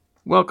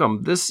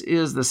Welcome. This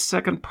is the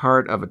second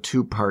part of a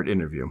two-part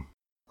interview.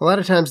 A lot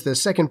of times the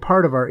second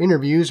part of our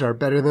interviews are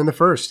better than the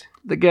first.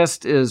 The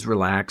guest is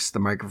relaxed, the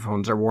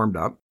microphones are warmed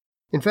up.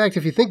 In fact,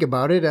 if you think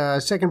about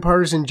it, second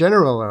parters in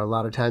general are a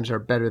lot of times are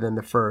better than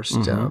the first.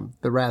 Mm-hmm.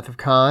 The Wrath of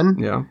Khan,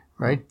 Yeah.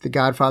 right? The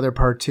Godfather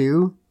Part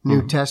 2,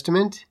 New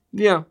Testament.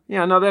 Yeah.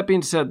 Now, that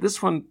being said,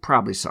 this one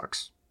probably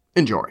sucks.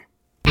 Enjoy.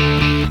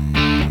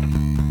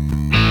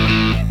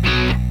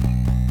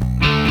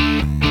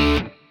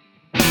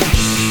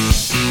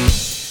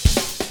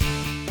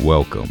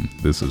 Welcome,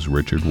 this is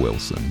Richard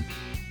Wilson.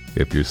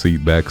 If your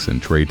seat backs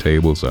and tray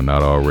tables are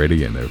not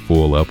already in their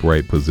full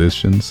upright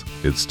positions,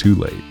 it's too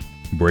late.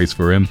 Brace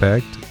for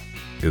impact.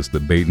 It's the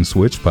Bait and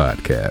Switch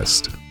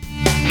Podcast.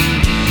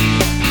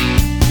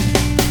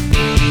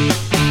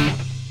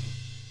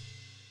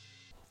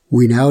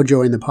 We now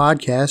join the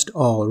podcast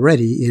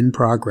already in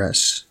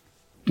progress.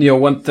 You know,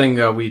 one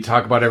thing we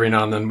talk about every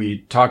now and then,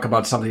 we talk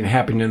about something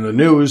happening in the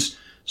news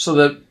so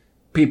that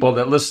people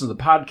that listen to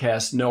the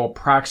podcast know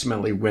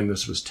approximately when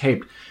this was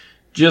taped.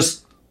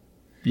 Just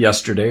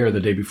yesterday or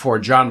the day before,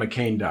 John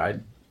McCain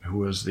died, who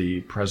was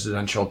the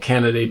presidential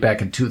candidate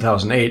back in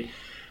 2008.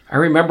 I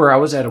remember I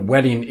was at a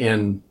wedding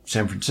in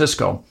San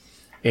Francisco,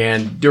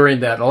 and during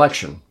that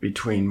election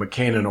between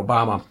McCain and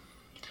Obama,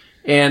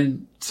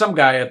 and some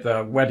guy at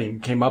the wedding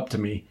came up to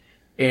me,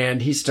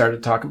 and he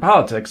started talking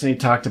politics, and he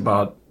talked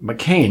about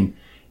McCain.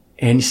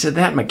 And he said,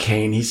 that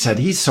McCain, he said,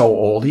 he's so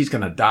old, he's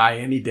going to die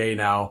any day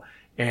now.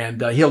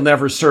 And he'll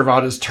never serve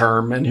out his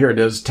term. And here it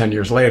is 10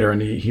 years later,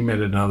 and he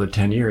made it another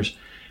 10 years.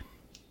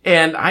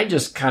 And I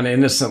just kind of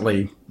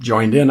innocently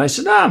joined in. I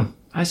said, I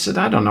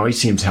don't know. He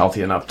seems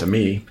healthy enough to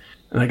me.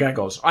 And the guy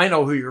goes, I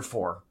know who you're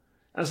for.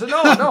 I said, no.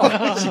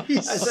 I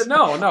said,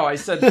 no.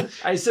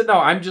 I said, no,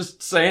 I'm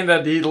just saying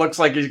that he looks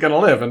like he's going to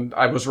live. And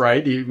I was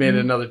right. He made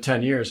it another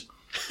 10 years.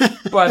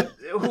 But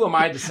who am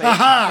I to say?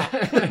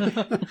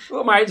 Who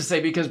am I to say?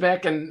 Because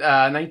back in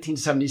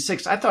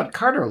 1976, I thought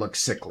Carter looked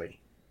sickly.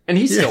 And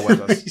he's still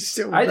with us.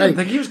 I didn't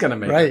think he was going to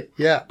make it. Right,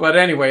 yeah. But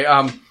anyway,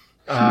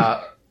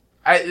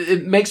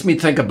 it makes me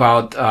think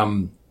about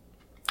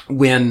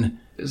when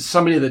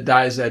somebody that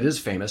dies that is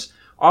famous,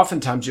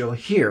 oftentimes you'll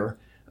hear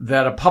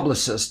that a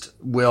publicist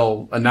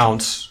will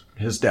announce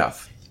his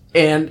death.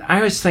 And I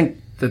always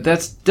think that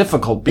that's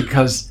difficult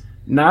because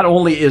not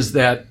only is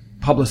that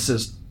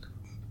publicist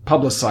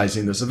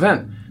publicizing this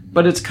event,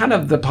 but it's kind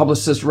of the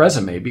publicist's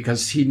resume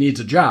because he needs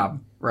a job,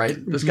 right?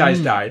 This guy's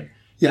died.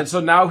 Yeah. And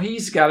so now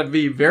he's got to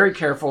be very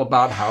careful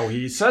about how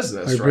he says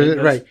this, right?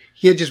 Right.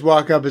 He'd just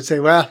walk up and say,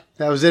 well,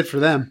 that was it for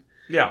them.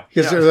 Yeah.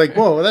 Because they're like,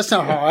 whoa, well, that's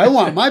not how I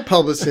want my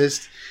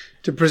publicist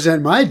to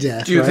present my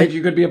death. Do you think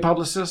you could be a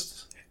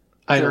publicist?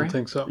 I Jerry? don't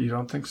think so. You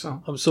don't think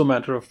so? I'm so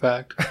matter of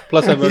fact.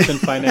 Plus, I work in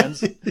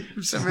finance.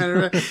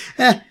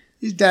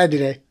 He's died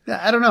today.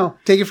 I don't know.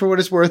 Take it for what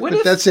it's worth,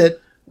 but that's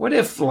it. What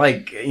if,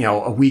 like,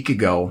 a week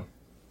ago,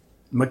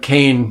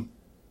 McCain,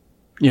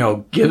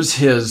 gives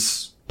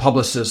his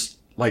publicist,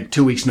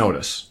 2 weeks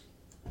notice?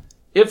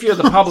 If you're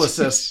the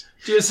publicist,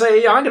 do you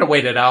say, I'm going to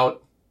wait it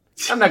out?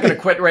 I'm not going to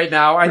quit right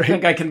now. I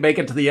think I can make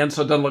it to the end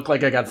so it doesn't look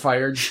like I got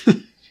fired.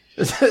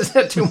 Is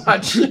that too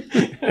much?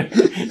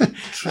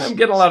 I'm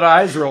getting a lot of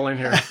eyes rolling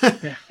here.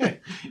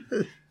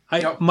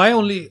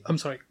 I'm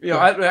sorry.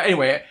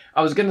 Anyway,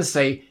 I was going to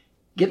say,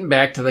 getting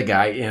back to the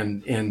guy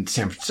in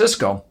San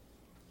Francisco,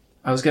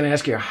 I was going to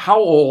ask you,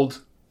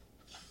 what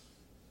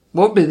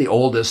would be the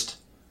oldest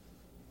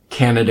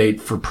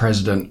candidate for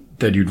president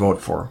that you'd vote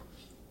for?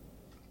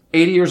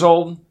 80 years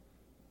old?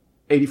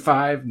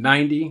 85?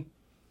 90?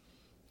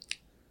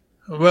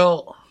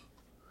 Well,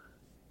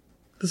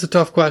 this is a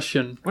tough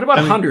question. What about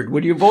 100?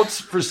 Would you vote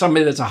for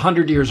somebody that's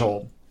 100 years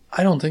old?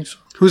 I don't think so.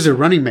 Who's their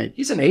running mate?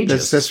 He's an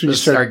ageist. That's when you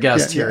start. Our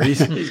guest here.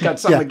 He's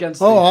got something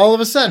against all of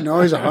a sudden,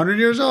 he's 100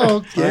 years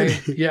old. I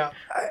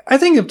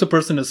think if the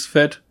person is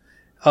fit,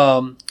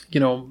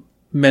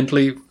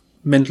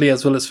 mentally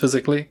as well as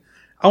physically,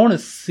 I want to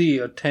see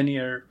a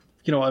 10-year,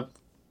 a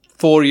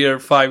 4-year,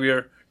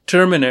 5-year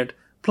term in it,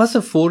 plus a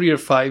 4-year,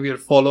 5-year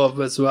follow-up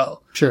as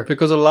well. Sure.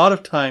 Because a lot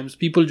of times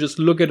people just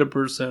look at a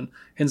person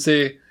and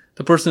say,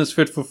 the person is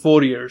fit for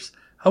 4 years.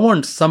 I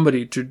want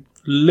somebody to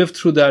live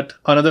through that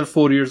another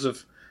 4 years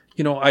of,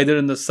 either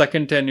in the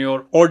second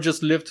tenure or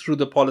just live through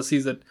the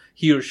policies that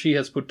he or she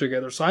has put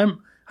together. So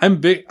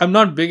I'm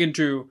not big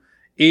into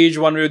age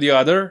one way or the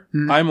other.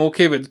 I'm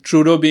okay with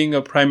Trudeau being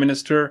a prime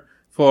minister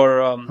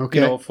for,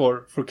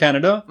 for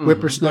Canada.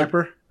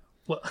 Whippersnapper.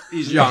 Well,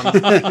 he's young.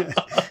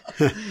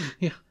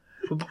 Yeah.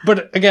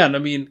 But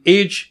again,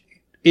 age,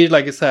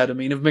 like I said, if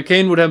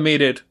McCain would have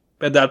made it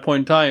at that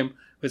point in time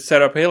with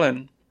Sarah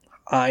Palin,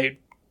 I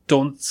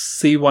don't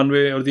see one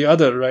way or the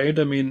other, right?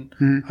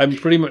 I'm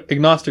pretty much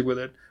agnostic with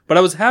it. But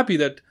I was happy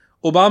that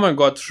Obama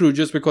got through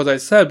just because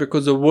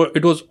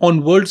it was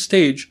on world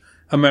stage.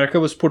 America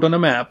was put on a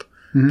map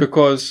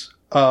because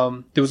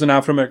there was an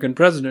Afro-American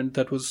president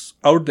that was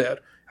out there.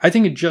 I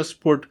think it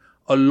just put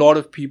a lot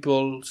of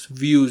people's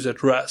views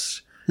at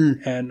rest.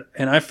 And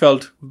I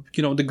felt,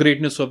 the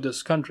greatness of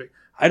this country.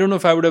 I don't know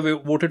if I would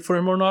have voted for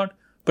him or not,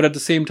 But at the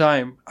same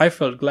time, I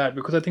felt glad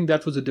because I think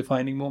that was a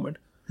defining moment.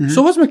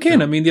 So was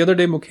McCain. I mean, the other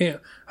day, McCain,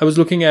 I was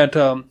looking at,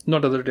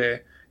 not other day,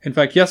 in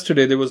fact,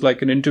 yesterday, there was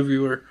like an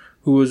interviewer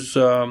who was,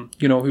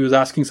 he was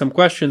asking some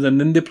questions, and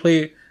then they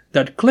play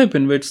that clip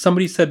in which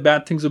somebody said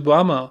bad things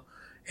about Obama,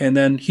 and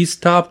then he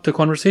stopped the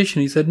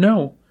conversation. He said,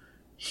 no,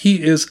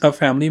 he is a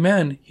family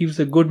man. He was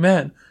a good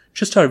man.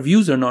 Just our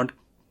views are not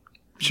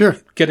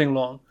getting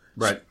along.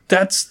 Right. So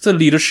that's the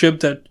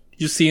leadership that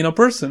you see in a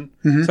person.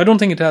 So I don't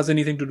think it has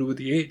anything to do with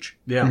the age.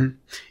 Yeah.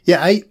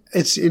 Yeah,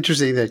 it's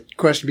interesting, that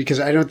question, because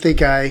I don't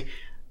think I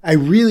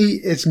really,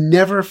 it's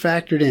never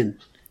factored in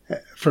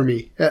for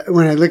me.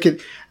 When I look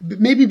at,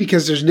 maybe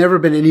because there's never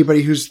been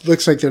anybody who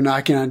looks like they're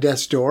knocking on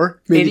death's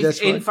door. Maybe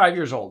that's why. 85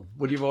 years old.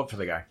 Would you vote for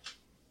the guy?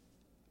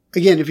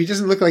 Again, if he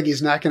doesn't look like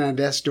he's knocking on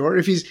death's door,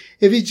 if he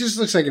just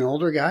looks like an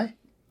older guy.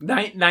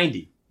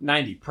 90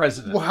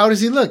 president. Well, how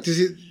does he look?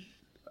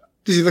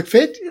 Does he look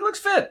fit? He looks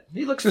fit.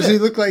 He looks Does fit. he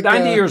look like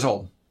 90 years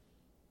old?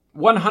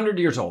 100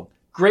 years old.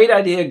 Great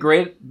idea.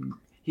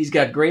 He's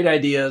got great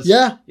ideas.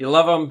 Yeah. You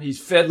love him. He's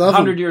fit. Love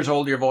 100 him. years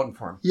old. You're voting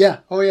for him. Yeah.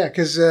 Oh, yeah.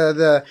 Because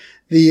the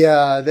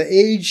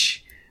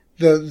age,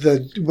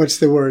 the what's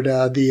the word?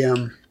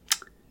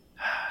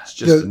 It's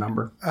just a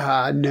number.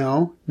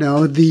 No.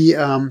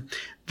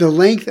 The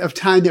length of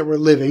time that we're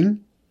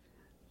living,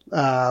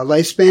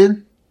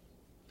 lifespan,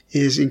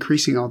 is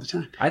increasing all the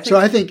time. I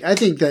think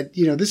that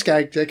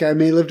that guy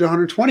may live to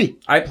 120.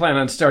 I plan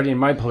on starting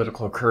my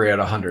political career at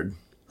 100.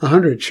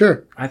 100,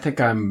 sure. I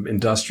think I'm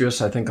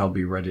industrious. I think I'll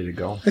be ready to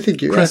go. I think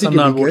Chris, I'm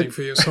you'll not be voting good.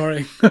 for you.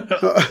 Sorry.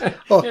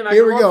 Oh, You're not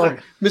here we gonna go, vote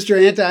for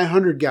Mr.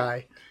 Anti-100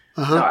 guy.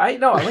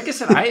 No, like I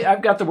said,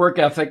 I've got the work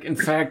ethic. In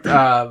fact,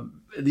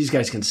 these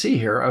guys can see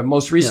here.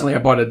 Most recently, I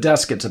bought a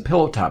desk. It's a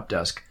pillow top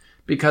desk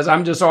because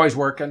I'm just always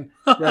working.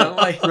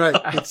 Right.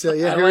 It's, I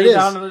here lay it is.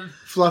 down in the-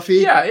 Fluffy.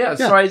 Yeah.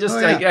 So I just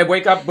I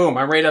wake up, boom,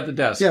 I'm right at the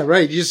desk. Yeah,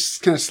 right. You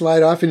just kind of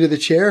slide off into the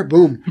chair.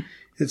 Boom.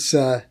 It's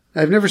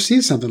I've never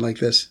seen something like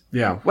this.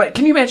 Yeah. What,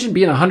 can you imagine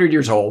being 100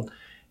 years old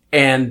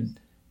and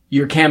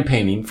you're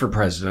campaigning for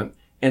president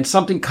and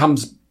something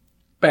comes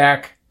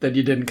back that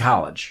you did in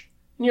college?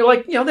 And you're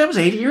like, that was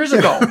 80 years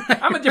ago.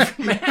 I'm a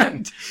different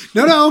man.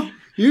 No,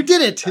 you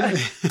did it.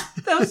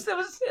 That was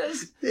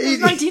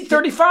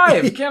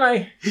 1935. Can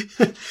I?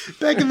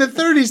 Back in the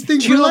 30s,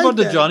 things Do you were know like about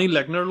the that. Johnny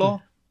Lechner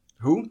law?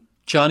 Who?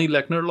 Johnny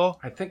Lechner law?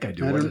 I think I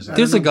do. What is that?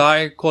 There's a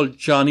guy called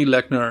Johnny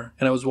Lechner,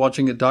 and I was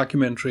watching a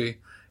documentary,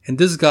 and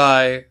this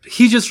guy,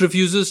 he just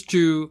refuses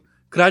to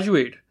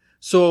graduate.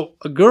 So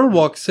a girl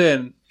walks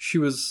in, she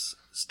was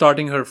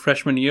starting her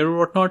freshman year or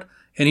whatnot,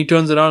 and he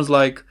turns around and is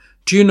like,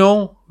 do you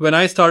know, when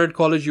I started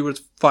college, you were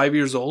 5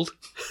 years old?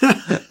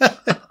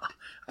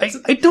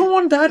 I don't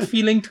want that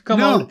feeling to come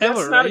out ever.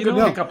 That's not a good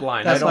right? pickup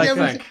line. That's I don't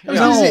like- think. I was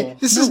gonna say,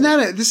 this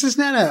is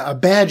not a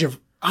badge of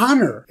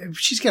honor.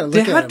 She's got to look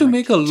They at had it to like,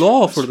 make a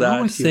law for what's wrong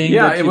that, with you? saying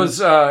Yeah, that, it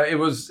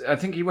was. I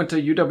think he went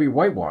to UW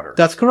Whitewater.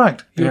 That's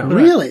correct. You're Yeah. correct.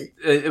 Really?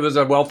 It was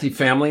a wealthy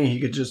family. He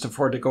could just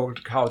afford to go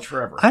to college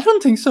forever. I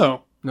don't think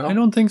so. No? I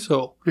don't think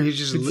so. He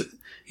just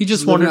He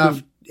just living wanted off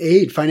to.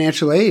 aid,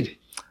 financial aid.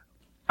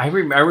 I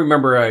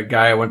remember a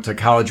guy I went to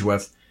college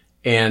with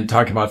and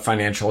talking about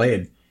financial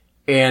aid.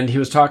 And he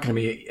was talking to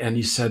me and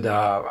he said,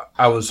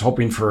 I was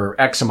hoping for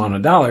X amount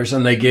of dollars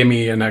and they gave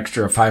me an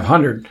extra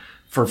 500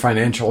 for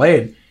financial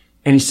aid.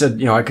 And he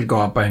said, I could go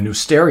out and buy a new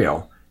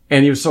stereo.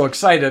 And he was so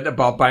excited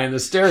about buying the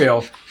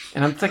stereo.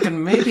 And I'm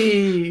thinking maybe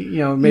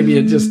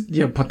you just,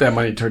 put that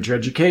money towards your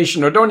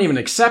education or don't even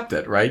accept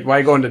it, right?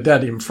 Why go into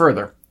debt even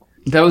further?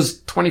 That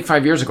was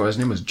 25 years ago. His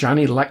name was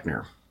Johnny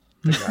Lechner.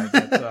 The guy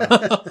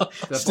that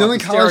Still bought in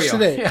the college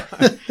stereo. today.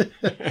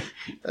 Yeah.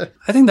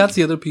 I think that's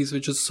the other piece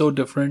which is so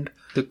different.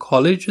 The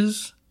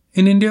colleges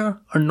in India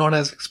are not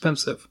as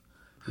expensive.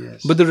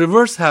 Yes. But the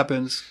reverse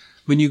happens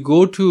when you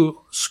go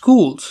to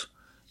schools.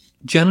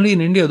 Generally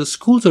in India, the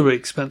schools are very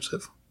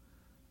expensive.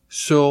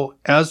 So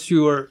as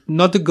you are,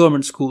 not the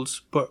government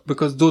schools, but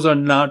because those are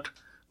not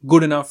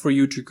good enough for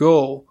you to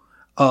go.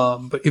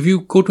 But if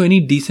you go to any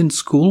decent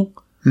school,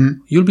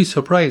 you'll be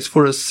surprised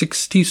for a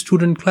 60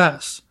 student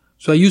class.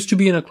 So I used to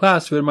be in a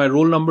class where my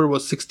roll number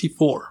was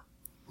 64.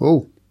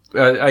 Oh,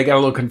 I got a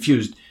little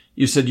confused.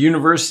 You said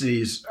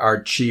universities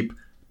are cheap,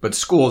 but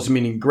schools,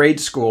 meaning grade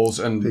schools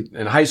and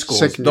high schools,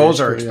 Secondary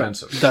those are school, yeah.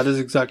 expensive. That is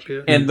exactly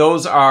it. And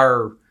those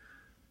are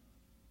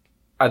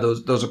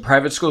those are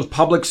private schools,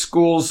 public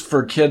schools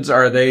for kids?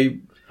 Are they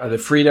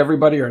free to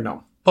everybody or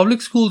no?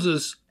 Public schools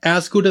is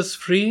as good as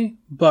free,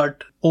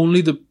 but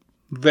only the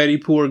very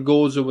poor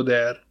goes over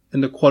there,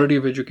 and the quality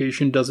of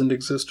education doesn't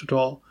exist at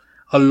all.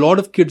 A lot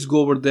of kids go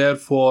over there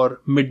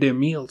for midday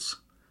meals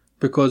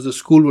because the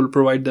school will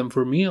provide them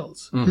for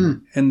meals.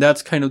 And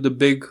that's kind of the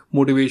big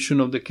motivation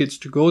of the kids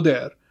to go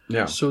there.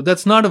 Yeah. So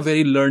that's not a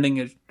very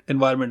learning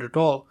environment at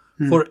all.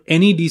 For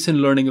any decent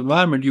learning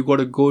environment, you got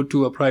to go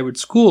to a private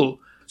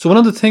school. So one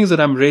of the things that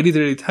I'm really,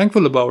 really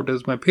thankful about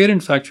is my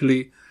parents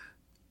actually,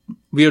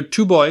 we are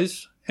two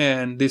boys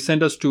and they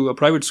sent us to a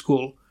private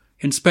school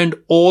and spent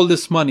all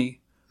this money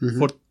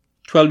for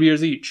 12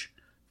 years each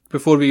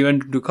before we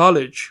went to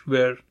college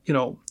where,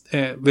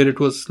 where it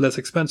was less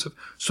expensive.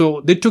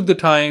 So they took the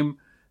time.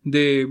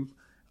 They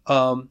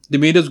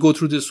made us go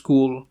through this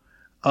school.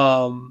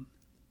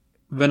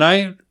 When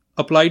I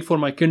applied for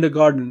my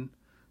kindergarten,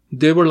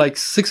 there were like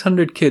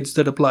 600 kids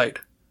that applied.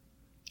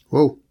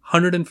 Whoa.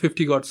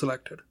 150 got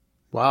selected.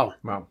 Wow.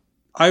 Wow.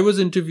 I was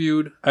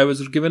interviewed. I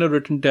was given a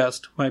written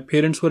test. My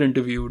parents were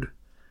interviewed.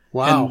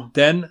 Wow. And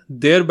then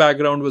their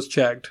background was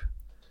checked.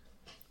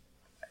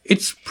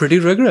 It's pretty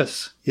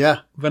rigorous. Yeah.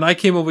 When I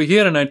came over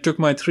here and I took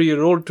my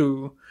 3-year-old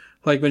to,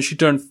 like, when she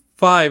turned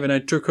 5, and I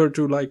took her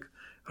to, like,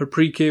 her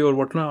pre-K or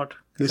whatnot.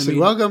 They said,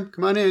 welcome,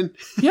 come on in.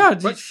 Yeah,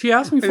 she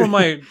asked me for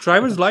my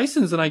driver's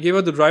license, and I gave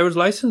her the driver's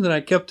license, and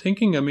I kept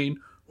thinking,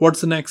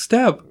 what's the next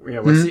step? Yeah.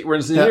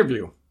 Where's the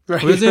interview?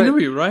 Right. Where's the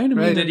interview, right?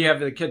 Did you have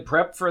the kid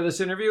prep for this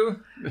interview?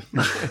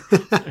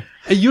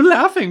 You're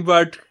laughing,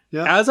 but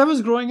Yeah. as I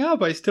was growing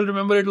up, I still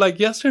remember it like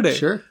yesterday.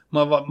 Sure.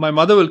 My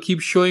mother will keep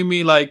showing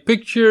me like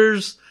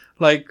pictures,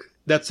 like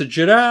that's a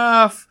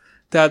giraffe,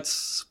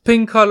 that's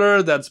pink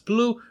color, that's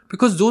blue,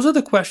 because those are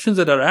the questions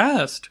that are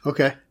asked.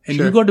 Okay. And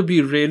sure. you got to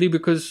be really,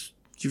 because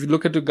if you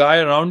look at the guy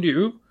around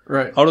you,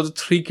 Right. out of the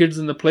 3 kids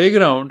in the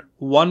playground,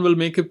 1 will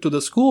make it to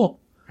the school.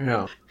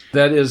 Yeah.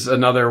 That is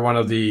another one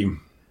of the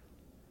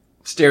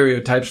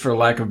stereotypes, for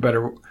lack of a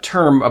better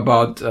term,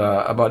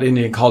 about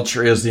Indian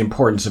culture is the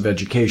importance of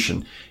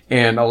education.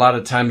 And a lot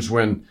of times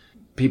when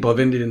people of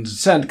Indian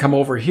descent come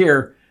over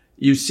here,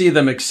 you see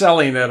them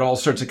excelling at all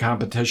sorts of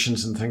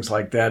competitions and things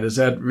like that. Is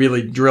that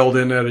really drilled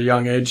in at a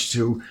young age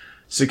to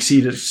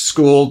succeed at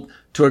school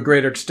to a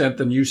greater extent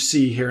than you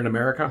see here in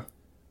America?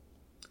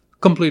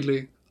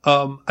 Completely.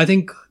 I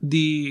think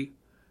the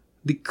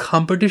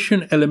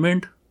competition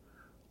element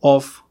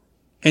of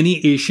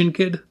any Asian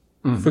kid,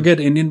 forget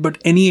Indian, but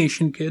any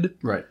Asian kid,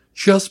 Right.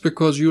 just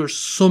because you are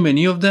so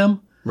many of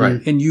them,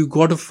 Right. and you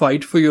got to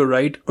fight for your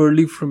right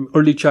from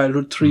early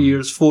childhood, 3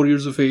 years, 4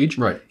 years of age,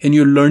 Right. and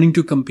you're learning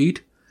to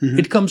compete,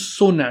 it comes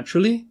so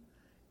naturally.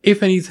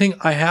 If anything,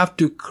 I have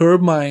to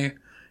curb my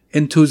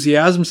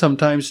enthusiasm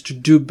sometimes to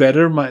do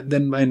better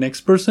than my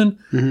next person,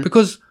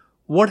 because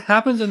what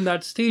happens in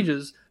that stage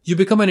is you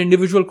become an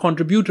individual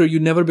contributor, you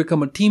never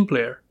become a team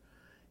player.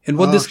 And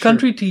what this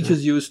country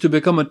teaches you is to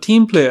become a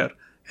team player.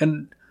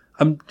 And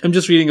I'm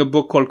just reading a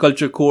book called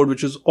Culture Code,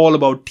 which is all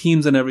about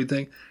teams and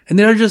everything. And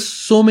there are just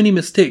so many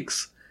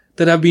mistakes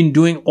that I've been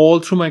doing all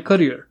through my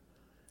career.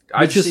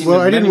 I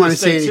didn't want to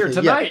say anything. here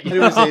tonight. Yeah, I didn't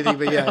want to say anything,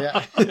 but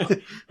yeah.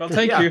 Well,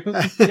 thank Yeah. you.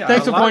 Yeah,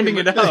 Thanks a for lot pointing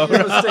of it out.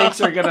 Your mistakes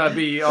are going to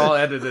be all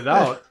edited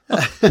out,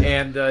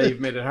 and you've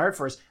made it hard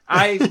for us.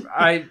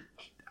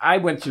 I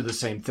went through the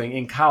same thing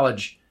in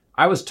college.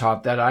 I was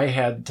taught that I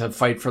had to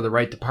fight for the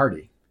right to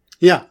party.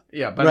 Yeah.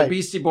 Yeah, but Right. the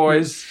Beastie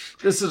Boys,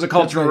 this is a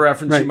cultural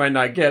reference you might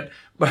not get,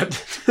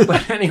 but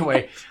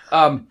anyway,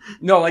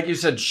 no, like you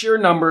said, sheer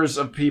numbers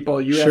of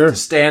people, you have to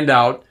stand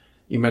out.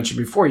 You mentioned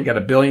before, you got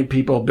 1 billion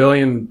people, 1.2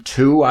 billion,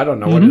 I don't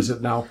know, what is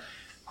it now?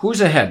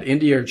 Who's ahead,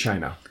 India or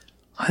China?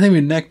 I think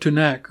we're neck to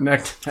neck.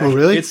 Oh,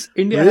 really? It's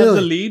India has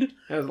the lead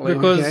Has the lead.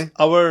 because Okay.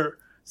 our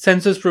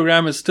census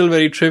program is still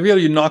very trivial.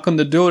 You knock on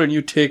the door and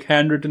you take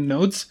handwritten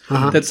notes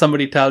that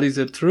somebody tallies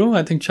it through.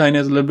 I think China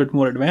is a little bit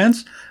more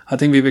advanced. I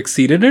think we've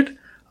exceeded it.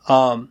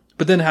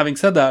 But then having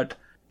said that,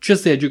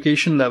 just the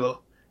education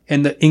level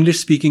and the English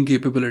speaking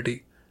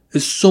capability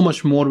is so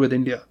much more with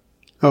India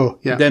Oh,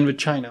 yeah. than with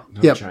China,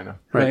 Yep. China.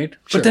 right?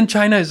 Sure. But then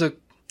China is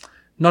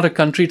not a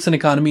country, it's an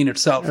economy in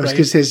itself, I was right?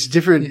 going to say it's a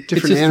different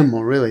just-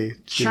 animal, really.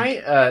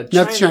 China,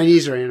 Not the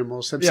Chinese are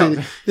animals. I'm Yeah.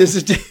 saying this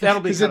is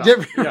That'll be it's a cut out.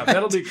 different. Yeah,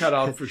 that'll be cut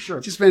out for sure.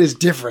 Just meant it's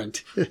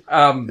different.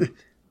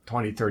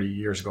 20, 30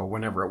 years ago,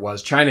 whenever it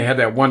was, China had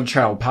that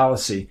one-child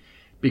policy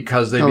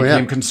because they Oh,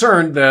 became yeah.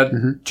 concerned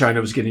that China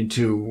was getting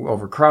too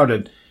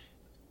overcrowded.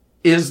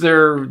 Is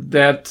there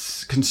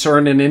that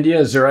concern in India?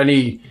 Is there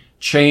any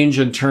change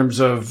in terms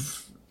of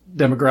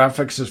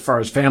demographics as far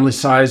as family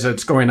size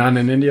that's going on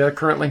in India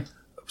currently?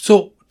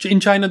 So in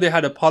China, they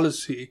had a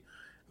policy.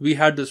 We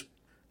had this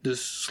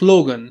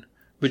slogan,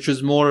 which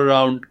was more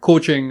around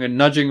coaching and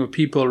nudging of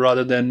people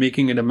rather than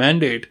making it a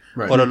mandate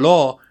or a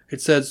law.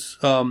 It says,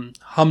 hum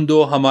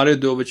do, hamare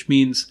do, which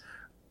means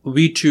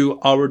we two,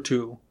 our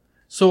two.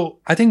 So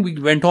I think we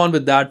went on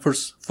with that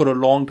for a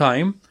long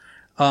time.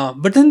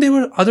 But then there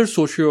were other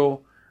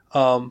socio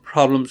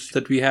problems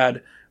that we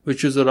had,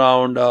 which is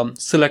around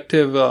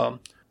selective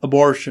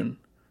abortion.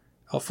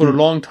 For a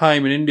long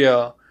time in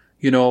India,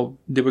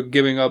 they were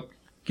giving up,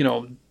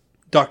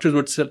 doctors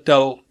would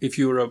tell if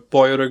you were a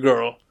boy or a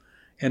girl.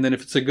 And then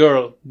if it's a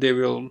girl, they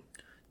will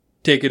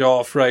take it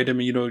off, right? I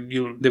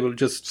mean, they will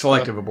just...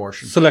 Selective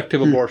abortion.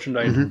 Selective abortion,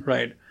 right?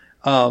 Right.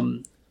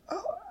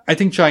 I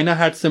think China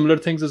had similar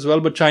things as well,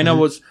 but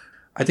China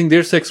I think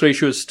their sex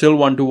ratio is still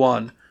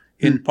 1-to-1.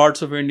 In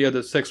parts of India,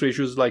 the sex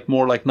ratio is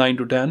more like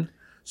 9-to-10.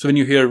 So when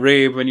you hear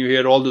rape, when you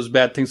hear all those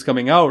bad things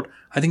coming out,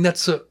 I think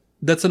that's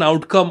an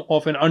outcome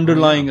of an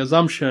underlying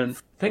assumption.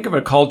 Think of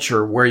a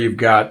culture where you've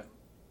got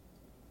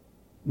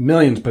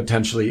millions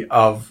potentially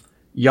of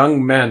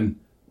young men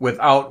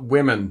without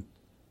women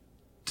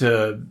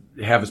to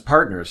have as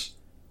partners.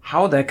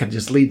 how that could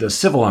just lead to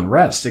civil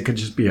unrest. It could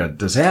just be a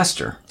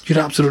disaster. You're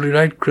absolutely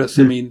right, Chris.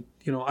 I mean,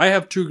 I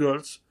have 2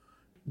 girls.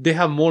 They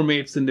have more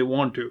mates than they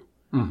want to,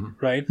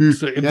 right?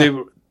 So if they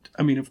were,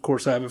 of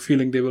course, I have a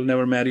feeling they will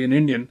never marry an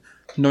Indian,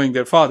 knowing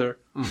their father.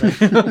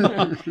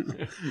 Right?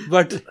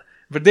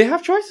 but they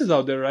have choices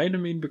out there, right?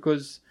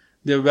 Because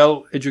they're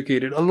well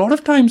educated. A lot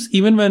of times,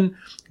 even when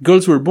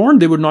girls were born,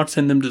 they would not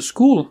send them to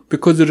school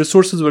because the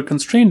resources were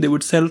constrained. They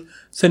would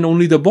send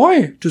only the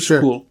boy to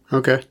school.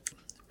 Okay.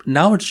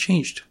 Now it's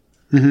changed.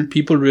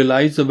 People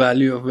realize the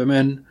value of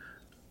women.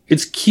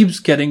 It keeps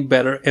getting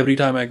better every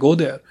time I go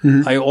there.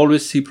 I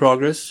always see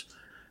progress.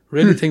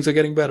 Really, things are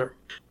getting better.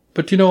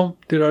 But,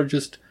 there are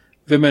just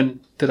women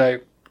that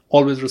I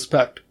always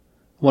respect.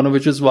 One of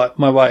which is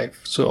my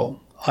wife. So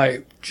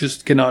I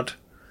just cannot...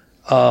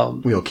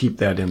 We'll keep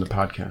that in the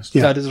podcast.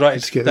 Yeah, that is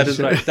right. That is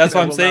right. That's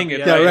why I'm saying it.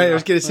 Yeah, right. I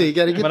was going to say, you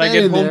got to get when that I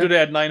get in home there.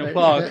 today at 9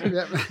 o'clock,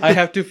 I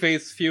have to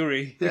face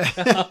Fury.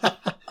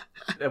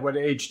 At what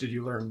age did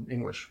you learn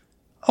English?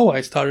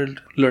 I started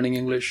learning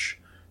English.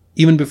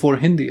 Even before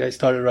Hindi, I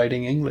started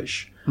writing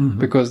English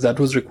because that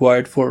was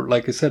required for,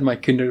 like I said, my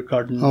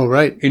kindergarten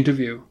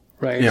interview.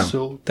 Right. Yeah.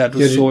 So that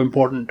was so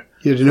important.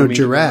 You had to know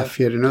giraffe.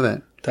 You had to know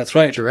that. That's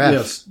right. Giraffe.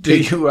 Yes. Do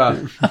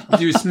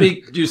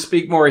you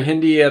speak more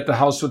Hindi at the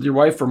house with your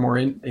wife or more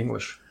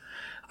English?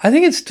 I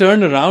think it's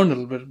turned around a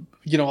little bit,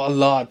 a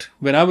lot.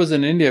 When I was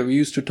in India, we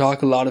used to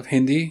talk a lot of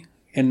Hindi,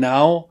 and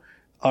now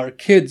our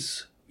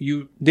kids,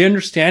 they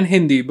understand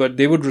Hindi, but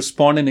they would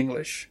respond in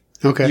English.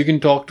 Okay. You can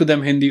talk to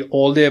them Hindi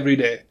all day, every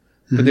day,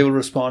 but they will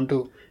respond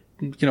to,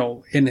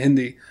 in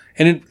Hindi.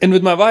 And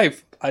with my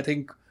wife, I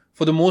think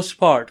for the most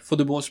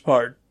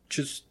part,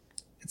 just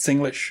it's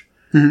English.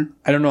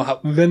 I don't know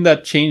when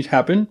that change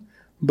happened,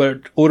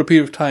 but over a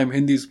period of time,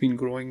 Hindi's been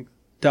growing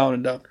down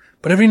and down.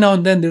 But every now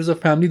and then, there's a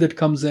family that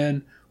comes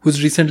in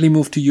who's recently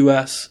moved to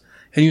US,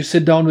 and you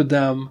sit down with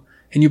them,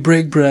 and you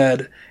break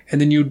bread, and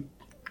then you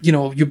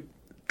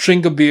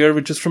drink a beer,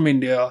 which is from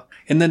India,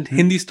 and then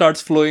Hindi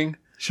starts flowing.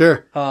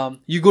 Sure.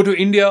 You go to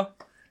India,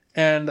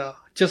 and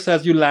just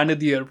as you land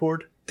at the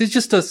airport, there's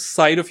just a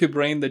side of your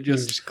brain that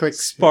just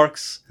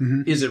sparks.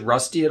 Is it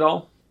rusty at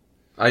all?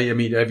 I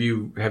mean, have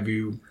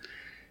you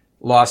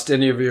lost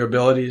any of your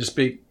ability to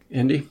speak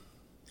Hindi?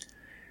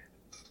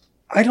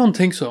 I don't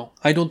think so.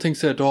 I don't think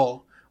so at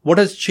all. What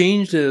has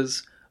changed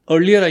is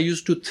earlier I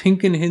used to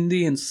think in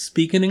Hindi and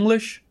speak in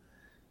English.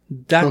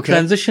 That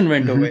transition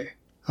went away.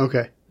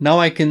 Okay. Now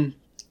I can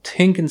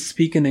think and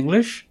speak in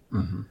English.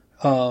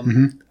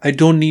 I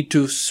don't need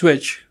to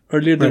switch.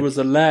 Earlier there was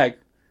a lag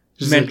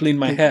mentally in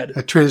my head.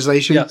 A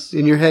translation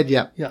in your head?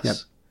 Yeah. Yes. Yep.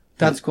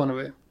 That's gone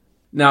away.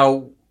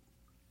 Now,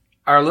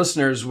 our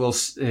listeners will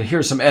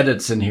hear some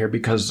edits in here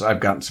because I've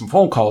gotten some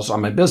phone calls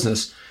on my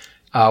business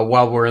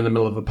while we're in the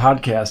middle of a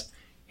podcast.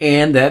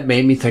 And that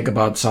made me think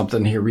about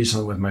something here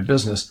recently with my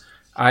business.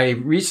 I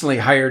recently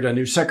hired a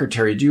new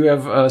secretary. Do you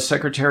have a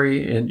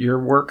secretary in your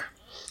work?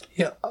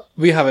 Yeah.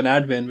 We have an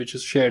admin, which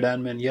is shared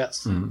admin,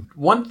 yes.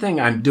 One thing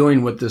I'm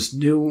doing with this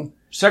new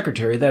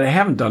secretary that I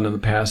haven't done in the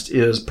past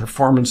is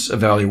performance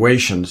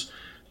evaluations.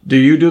 Do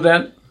you do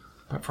that?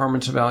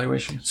 Performance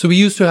evaluation? So we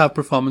used to have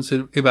performance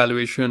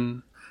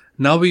evaluation.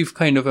 Now we've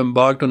kind of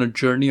embarked on a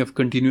journey of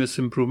continuous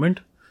improvement.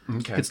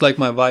 Okay. It's like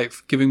my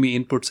wife giving me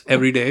inputs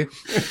every day.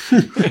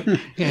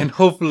 And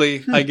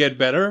hopefully I get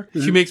better.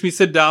 She makes me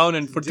sit down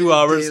and for 2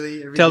 hours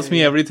tells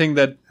me everything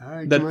that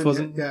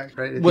wasn't...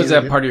 Was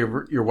that part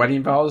of your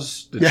wedding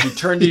vows? Did she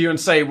turn to you and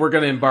say, we're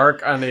going to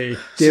embark on a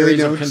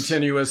series of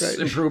continuous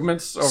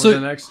improvements over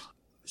the next...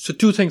 So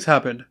 2 things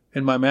happened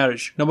in my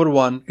marriage. Number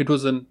 1, it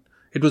was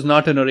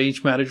not an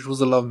arranged marriage, it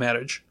was a love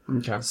marriage.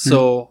 Okay.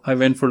 So I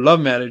went for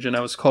love marriage and I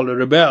was called a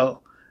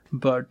rebel.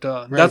 But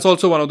that's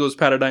also one of those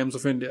paradigms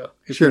of India,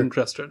 if you're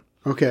interested.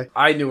 Okay.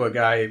 I knew a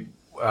guy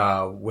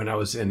when I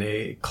was in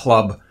a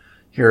club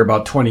here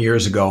about 20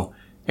 years ago,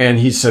 and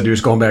he said he was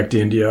going back to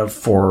India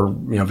for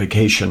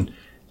vacation,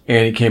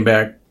 and he came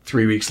back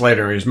 3 weeks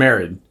later and he was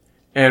married.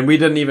 And we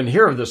didn't even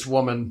hear of this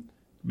woman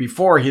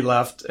before he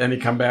left, and he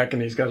come back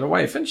and he's got a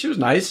wife, and she was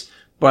nice,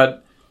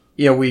 but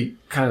we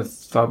kind of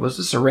thought, was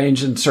this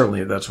arranged? And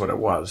certainly that's what it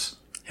was.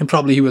 And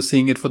probably he was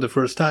seeing it for the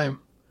first time.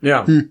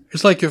 Yeah.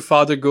 It's like your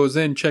father goes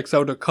in, checks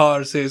out a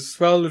car, says,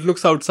 well, it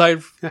looks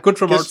outside, good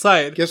from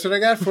outside. Guess what I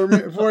got for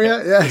you?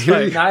 Yeah.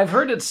 Right. Now, I've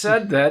heard it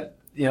said that,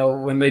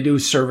 when they do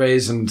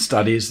surveys and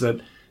studies,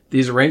 that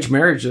these arranged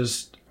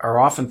marriages are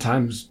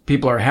oftentimes,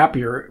 people are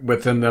happier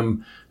within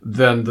them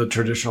than the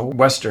traditional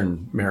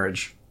Western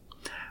marriage.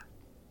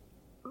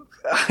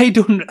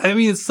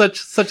 It's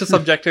such a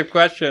subjective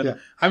question. Yeah.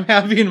 I'm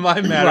happy in my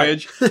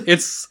marriage.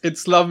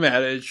 It's love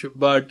marriage.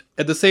 But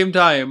at the same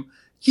time,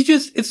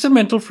 it's a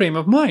mental frame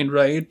of mind,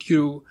 right?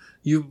 You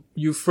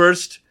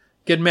first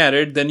get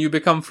married, then you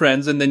become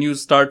friends, and then you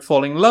start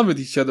falling in love with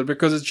each other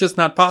because it's just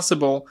not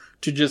possible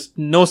to just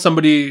know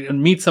somebody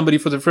and meet somebody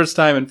for the first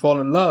time and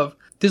fall in love.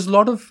 There's a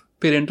lot of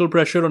parental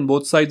pressure on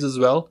both sides as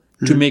well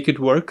to make it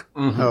work.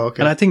 Oh,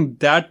 okay. And I think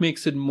that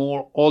makes it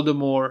all the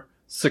more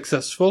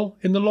successful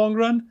in the long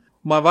run.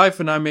 My wife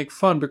and I make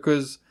fun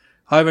because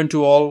I went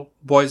to all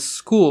boys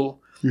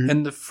school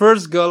And the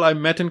first girl I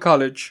met in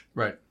college,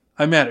 Right.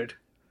 I married.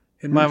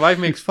 And my wife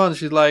makes fun.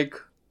 She's like,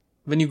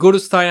 when you go to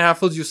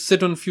Steinhafels, you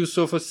sit on a few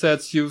sofa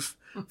sets, you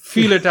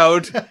feel it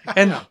out,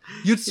 and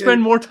you'd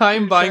spend more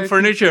time buying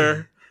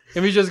furniture.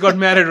 And we just got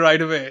married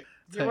right away.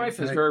 Your wife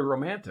is very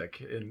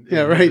romantic in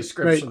Yeah, her right,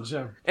 descriptions.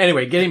 Yeah.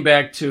 Anyway, getting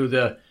back to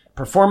the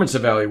performance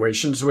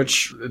evaluations,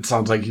 which it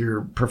sounds like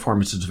your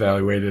performance is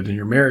evaluated in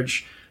your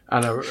marriage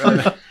on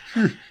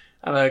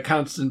a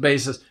constant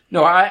basis.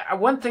 No,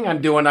 one thing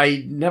I'm doing,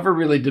 I never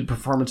really did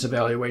performance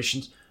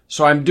evaluations,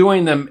 so I'm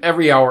doing them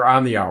every hour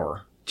on the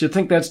hour. Do you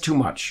think that's too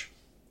much?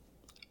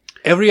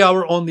 Every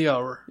hour on the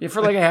hour. Yeah,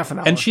 for like a half an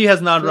hour. And she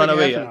has not run Like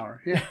away half an yet.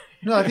 hour. Yeah.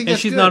 No, I think And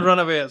that's she's good. not run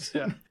away yet.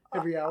 Yeah.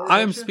 Every hour.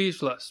 I am gotcha.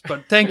 speechless,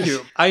 but thank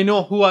you. I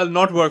know who I'll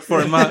not work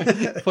for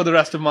for the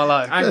rest of my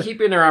life. I'm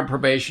keeping her on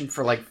probation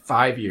for like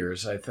 5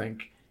 years, I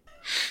think.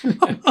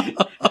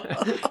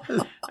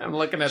 I'm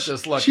looking at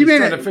this look. She She's may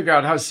trying not- to figure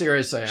out how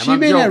serious I am. She I'm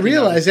may joking, not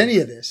realize obviously. any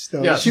of this,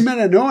 though. Yes. She may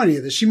not know any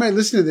of this. She might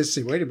listen to this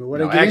and say, wait a minute, what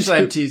No, I get actually,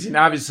 I'm into? teasing.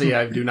 Obviously,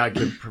 I do not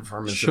give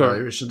performance Sure.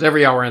 evaluations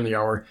every hour in the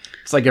hour.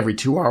 It's like every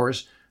 2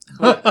 hours.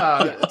 But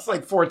it's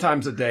like 4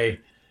 times a day.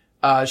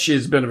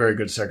 She's been a very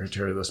good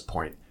secretary at this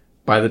point.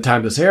 By the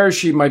time this airs,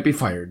 she might be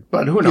fired.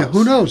 But who knows? Yeah,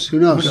 who knows? Who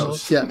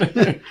knows?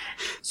 Yeah.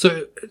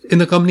 So in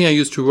the company I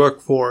used to work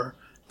for,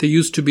 there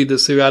used to be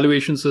this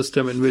evaluation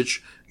system in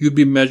which you'd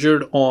be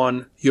measured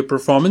on your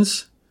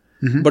performance,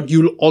 but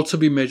you'll also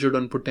be measured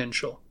on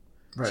potential.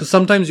 Right. So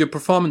sometimes your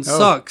performance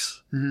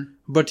sucks,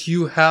 but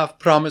you have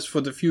promise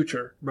for the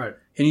future, Right.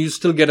 and you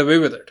still get away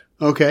with it.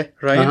 Okay.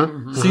 Right?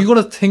 Uh-huh. So you got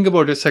to think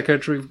about your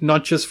secretary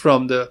not just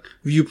from the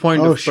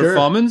viewpoint Oh, of sure.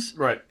 performance,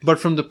 Right. but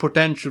from the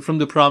potential, from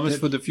the promise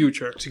for the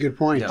future. That's a good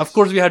point. Of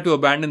course, we had to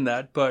abandon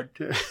that, but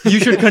you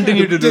should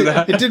continue to do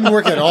that. It didn't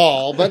work at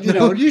all, but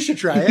you should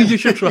try it. You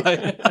should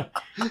try.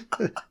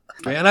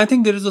 And I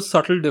think there is a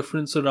subtle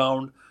difference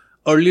around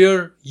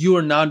earlier you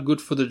are not good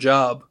for the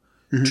job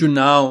to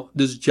now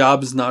this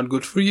job is not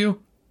good for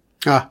you.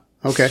 Ah,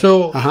 okay.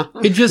 So Uh-huh.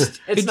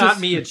 It's not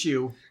me, it's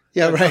you.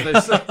 Yeah, That's right.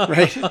 what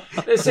they say.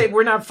 Right. They say,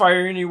 we're not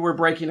firing you, we're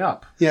breaking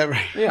up. Yeah,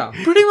 right. Yeah.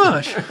 pretty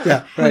much.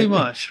 Yeah, Pretty right.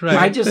 much. Right.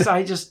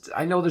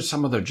 I know there's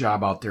some other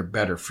job out there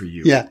better for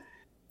you. Yeah.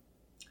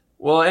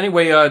 Well,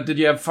 anyway, did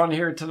you have fun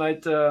here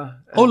tonight?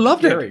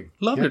 loved Gary? it.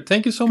 Loved it.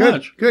 Thank you so Good.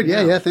 much. Good.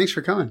 Yeah, yeah. Thanks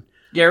for coming.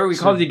 Gary, we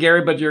called you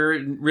Gary, but your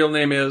real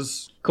name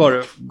is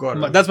Gaurav.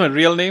 Gaurav. That's my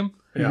real name.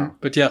 Yeah.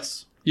 But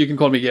yes, you can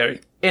call me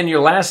Gary. And your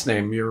last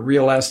name, your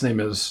real last name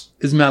is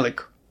Is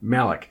Malik.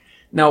 Malik.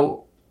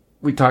 Now,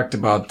 we talked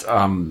about,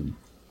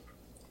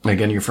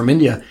 again, you're from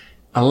India.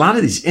 A lot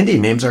of these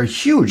Indian names are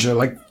huge. They're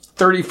like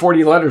 30,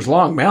 40 letters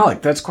long.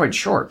 Malik, that's quite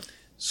short.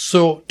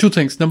 So two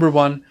things. Number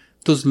one,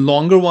 those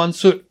longer ones.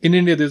 So in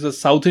India, there's a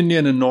South India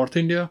and a North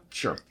India.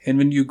 Sure. And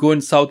when you go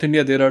in South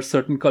India, there are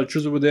certain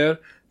cultures over there.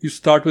 You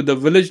start with the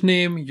village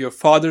name, your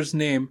father's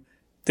name,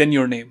 then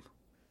your name.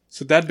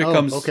 So that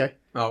becomes okay.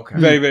 Okay.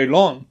 very, very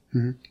long.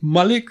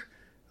 Malik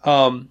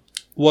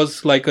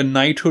was like a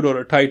knighthood or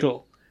a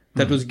title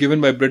that was given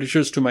by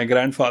Britishers to my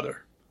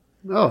grandfather,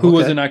 Oh, who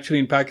was okay. actually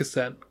in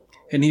Pakistan.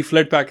 And he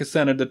fled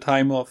Pakistan at the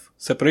time of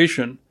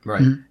separation.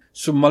 Right.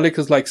 So Malik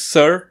is like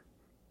sir,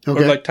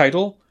 Okay. or like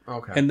title.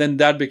 Okay. And then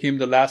that became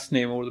the last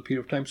name over the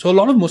period of time. So a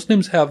lot of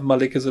Muslims have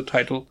Malik as a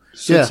title.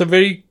 So Yeah. it's a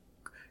very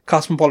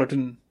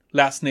cosmopolitan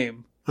last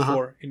name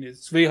for India.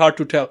 It's very hard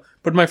to tell.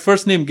 But my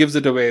first name gives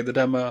it away that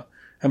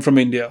I'm from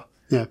India.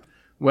 Yeah.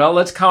 Well,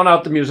 let's count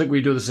out the music.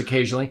 We do this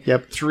occasionally.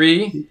 Yep.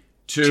 3,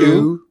 2,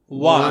 2,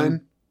 1.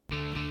 1.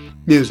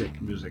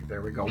 Music. music.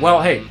 There we go.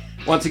 Well, hey,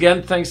 once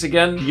again, thanks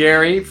again,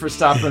 Gary, for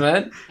stopping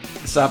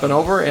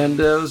over, and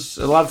it was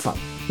a lot of fun.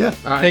 Yeah.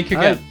 All right. Thank you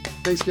All again. right.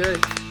 Thanks, Gary.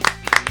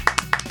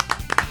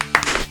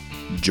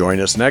 Join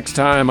us next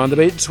time on the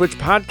Bait and Switch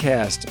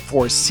podcast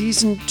for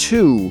season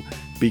 2,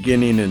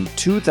 beginning in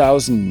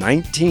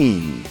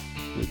 2019.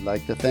 We'd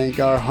like to thank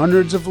our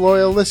hundreds of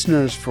loyal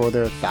listeners for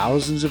their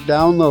thousands of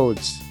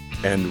downloads.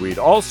 And we'd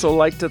also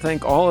like to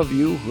thank all of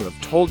you who have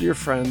told your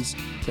friends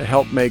to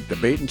help make the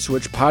Bait and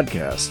Switch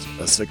podcast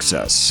a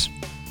success.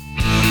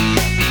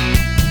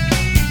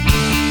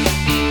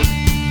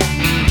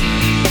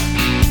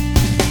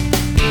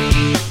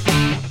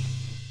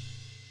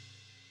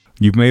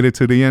 You've made it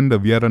to the end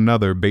of yet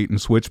another Bait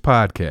and Switch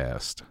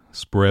podcast.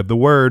 Spread the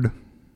word.